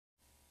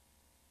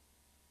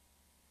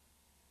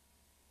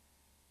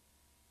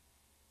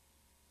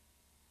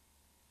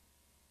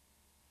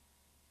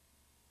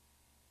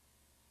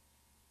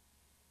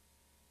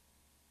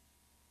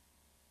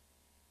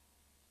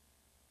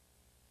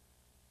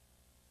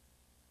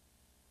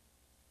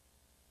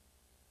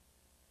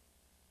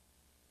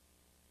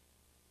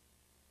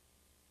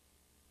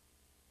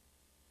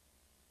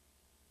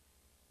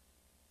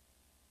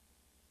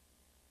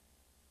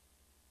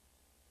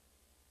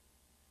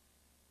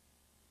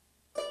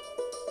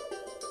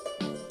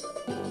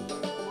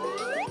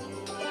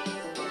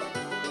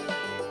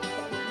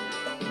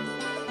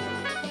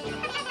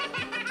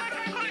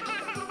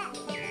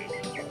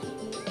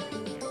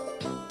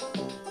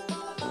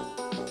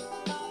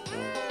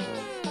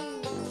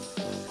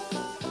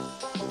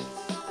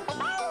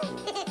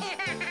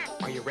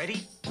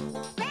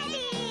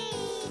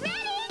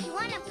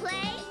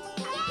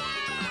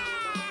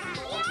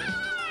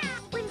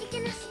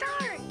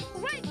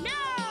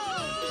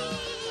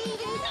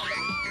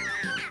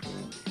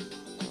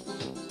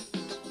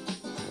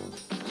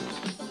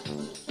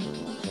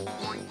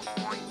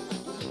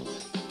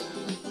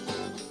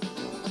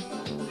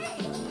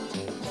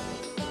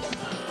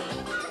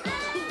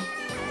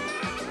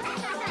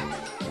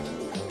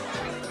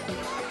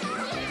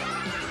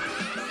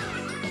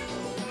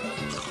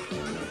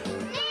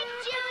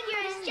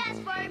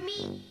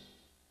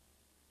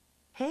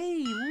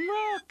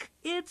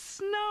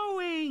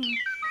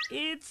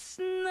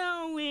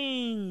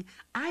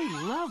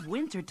love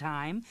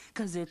wintertime,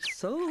 'cause it's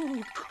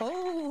so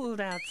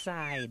cold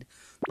outside.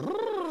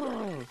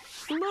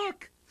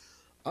 Look!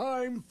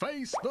 I'm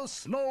Face the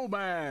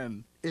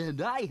Snowman.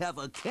 And I have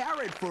a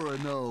carrot for a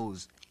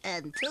nose.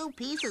 And 2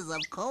 pieces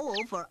of coal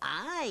for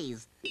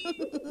eyes.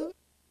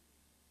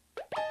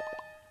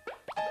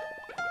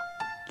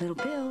 Little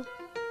Bill.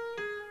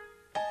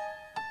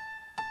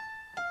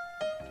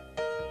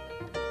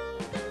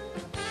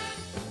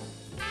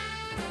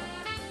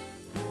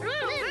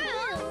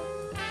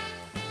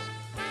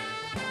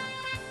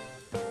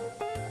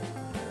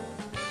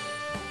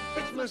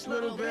 Christmas,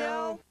 Little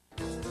Bill.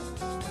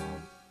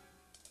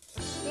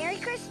 Merry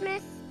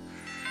Christmas.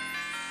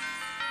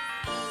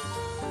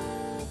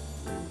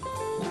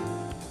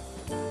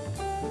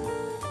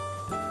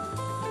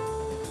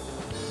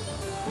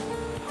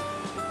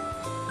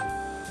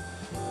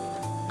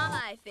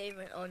 My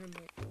favorite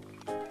ornament.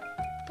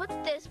 Put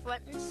this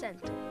front and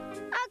center.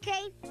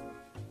 Okay.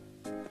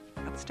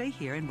 I'll stay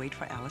here and wait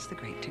for Alice the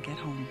Great to get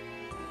home.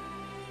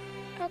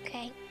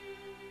 Okay.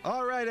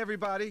 All right,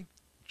 everybody.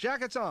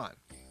 Jackets on.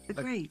 The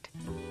Great.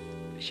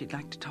 She'd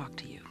like to talk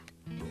to you.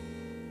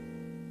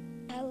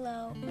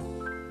 Hello.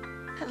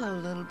 Hello,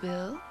 little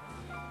Bill.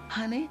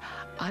 Honey,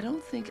 I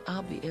don't think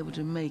I'll be able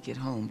to make it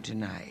home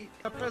tonight.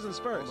 Presents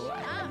first.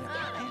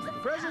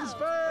 Presents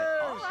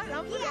first.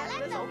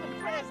 Let's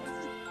open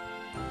presents.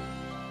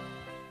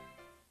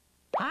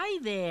 Hi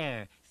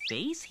there.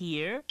 Face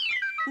here.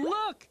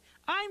 Look!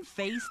 I'm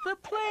Face the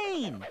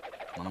plane.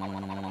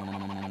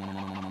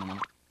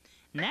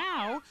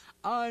 Now,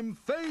 I'm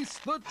Face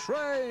the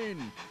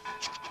Train.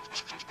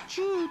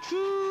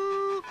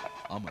 Choo-choo.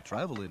 I'm a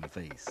traveling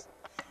face.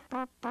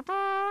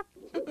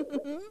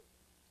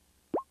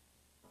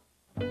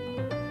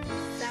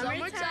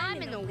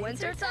 Summertime in the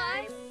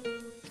wintertime?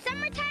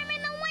 Summertime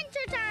in the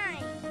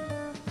wintertime.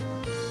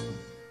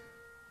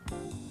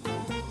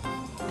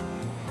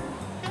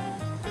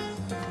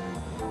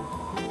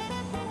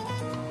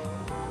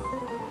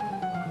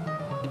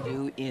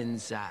 You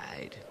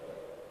inside.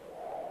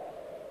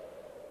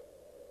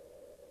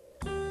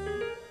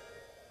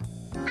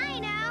 I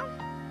know.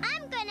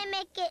 I'm gonna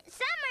make it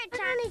summertime.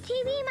 On the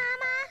TV,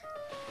 Mama.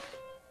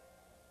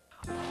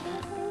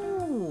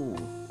 Oh.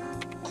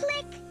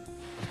 Click.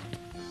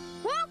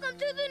 Welcome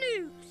to the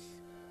news.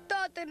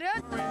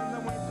 Summertime,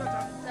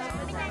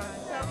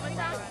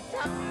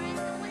 summer in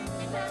the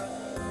wintertime.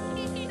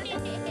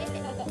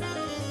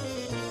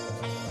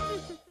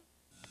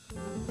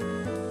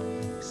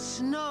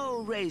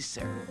 Snow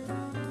Racer.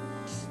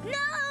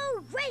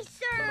 Snow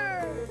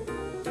Racer.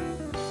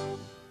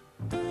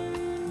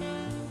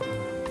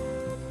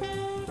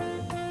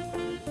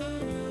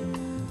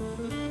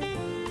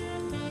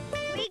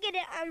 We get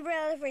an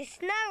umbrella for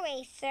Snow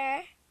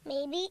Racer.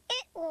 Maybe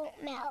it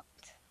won't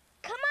melt.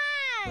 Come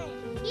on!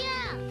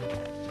 Yeah!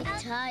 I'm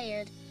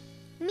tired.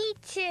 Me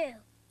too.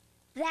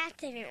 That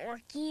didn't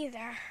work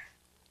either.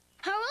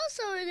 How else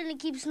are we gonna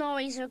keep Snow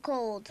Racer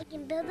cold? We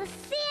can build a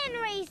Sand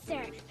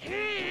Racer.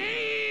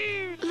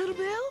 Little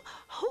Bill,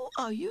 who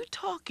are you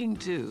talking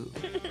to?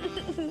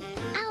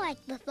 I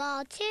like the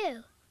fall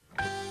too.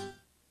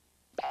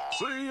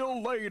 See you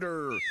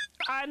later.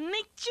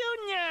 Nick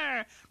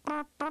Jr.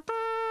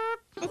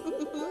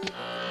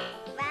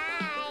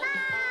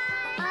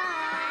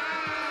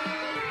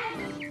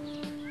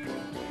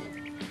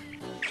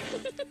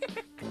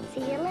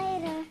 See you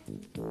later.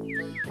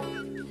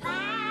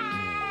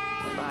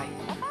 Bye.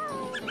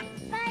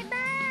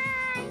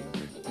 Bye-bye.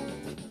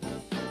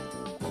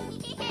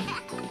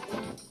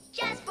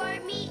 Just for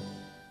me.